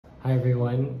Hi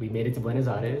everyone, we made it to Buenos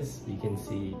Aires. You can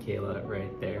see Kayla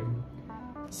right there.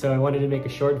 So I wanted to make a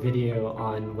short video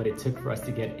on what it took for us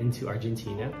to get into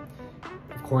Argentina.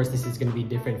 Of course, this is going to be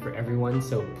different for everyone,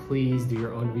 so please do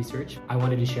your own research. I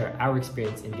wanted to share our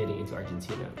experience in getting into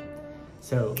Argentina.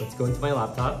 So let's go into my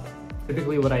laptop.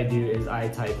 Typically what I do is I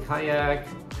type kayak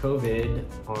COVID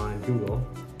on Google,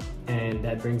 and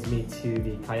that brings me to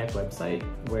the kayak website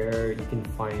where you can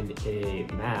find a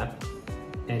map.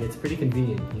 And it's pretty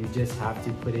convenient. You just have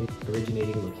to put in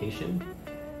originating location,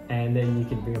 and then you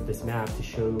can bring up this map to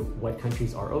show what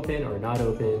countries are open or not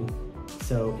open.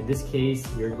 So in this case,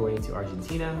 we're going to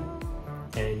Argentina,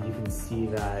 and you can see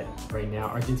that right now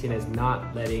Argentina is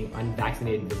not letting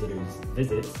unvaccinated visitors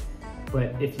visit,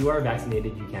 but if you are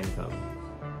vaccinated, you can come.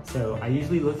 So I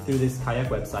usually look through this kayak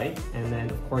website, and then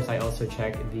of course I also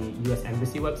check the US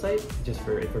Embassy website just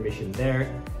for information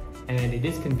there. And it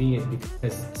is convenient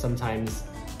because sometimes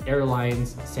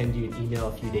airlines send you an email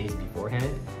a few days beforehand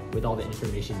with all the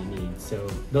information you need. So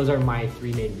those are my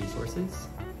three main resources.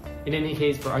 In any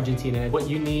case, for Argentina, what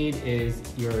you need is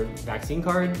your vaccine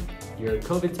card, your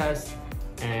COVID test,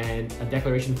 and a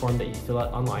declaration form that you fill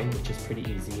out online, which is pretty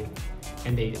easy.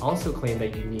 And they also claim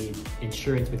that you need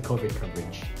insurance with COVID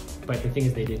coverage. But the thing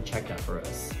is, they didn't check that for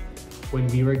us. When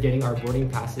we were getting our boarding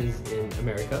passes in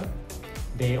America,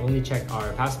 they only checked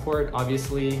our passport,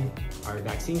 obviously, our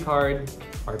vaccine card,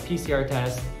 our PCR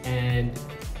test, and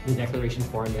the declaration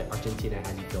form that Argentina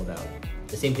has you filled out.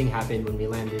 The same thing happened when we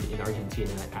landed in Argentina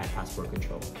at passport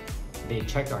control. They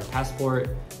checked our passport,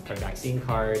 our vaccine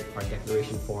card, our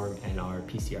declaration form, and our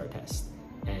PCR test.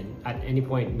 And at any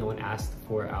point, no one asked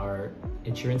for our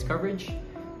insurance coverage,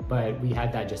 but we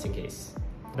had that just in case.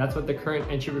 That's what the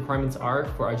current entry requirements are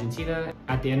for Argentina.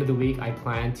 At the end of the week, I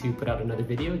plan to put out another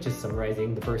video just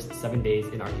summarizing the first 7 days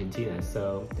in Argentina,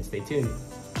 so stay tuned.